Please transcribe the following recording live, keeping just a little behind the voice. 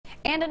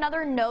And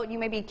another note, you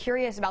may be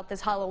curious about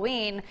this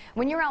Halloween.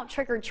 When you're out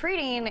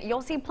trick-or-treating,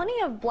 you'll see plenty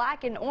of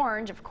black and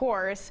orange, of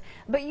course,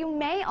 but you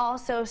may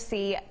also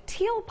see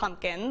teal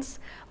pumpkins.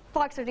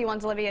 Fox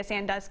 51's Olivia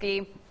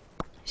Sandusky.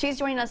 She's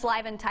joining us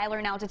live in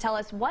Tyler now to tell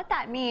us what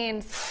that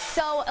means.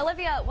 So,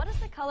 Olivia, what does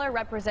the color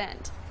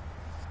represent?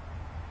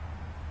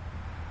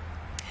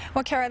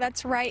 Well, Kara,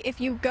 that's right.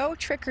 If you go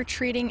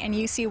trick-or-treating and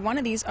you see one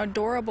of these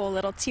adorable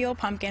little teal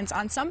pumpkins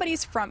on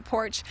somebody's front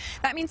porch,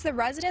 that means the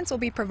residents will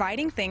be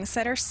providing things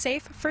that are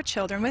safe for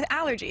children with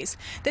allergies.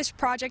 This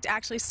project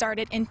actually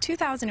started in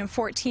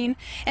 2014,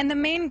 and the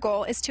main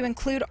goal is to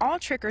include all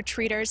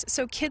trick-or-treaters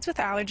so kids with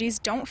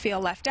allergies don't feel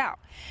left out.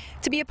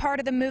 To be a part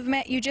of the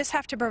movement, you just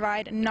have to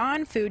provide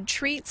non-food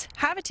treats,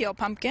 have a teal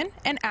pumpkin,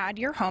 and add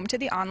your home to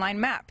the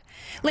online map.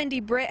 Lindy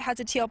Britt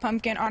has a teal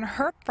pumpkin on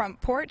her front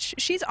porch.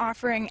 She's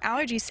offering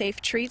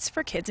allergy-safe treats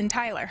for kids in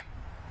Tyler.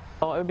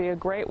 Well, it would be a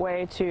great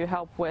way to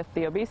help with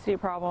the obesity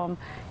problem.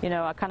 You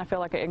know, I kind of feel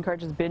like it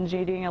encourages binge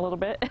eating a little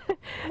bit.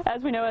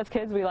 As we know, as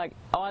kids, we want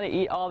to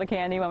eat all the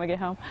candy when we get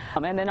home.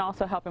 And then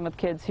also helping with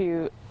kids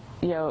who,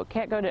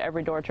 can't go to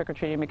every door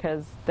trick-or-treating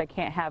because they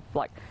can't have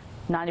like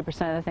 90%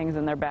 of the things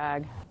in their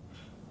bag.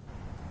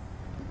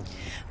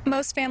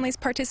 Most families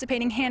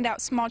participating hand out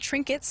small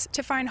trinkets.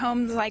 To find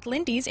homes like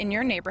Lindy's in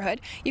your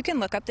neighborhood, you can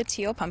look up the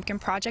Teal Pumpkin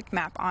Project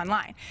map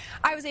online.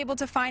 I was able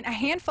to find a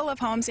handful of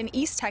homes in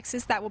East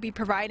Texas that will be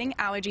providing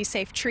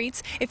allergy-safe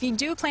treats. If you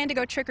do plan to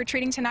go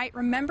trick-or-treating tonight,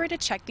 remember to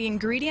check the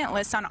ingredient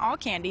list on all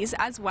candies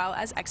as well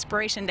as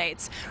expiration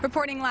dates.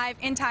 Reporting live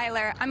in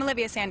Tyler, I'm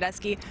Olivia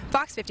Sandusky,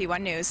 Fox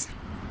 51 News.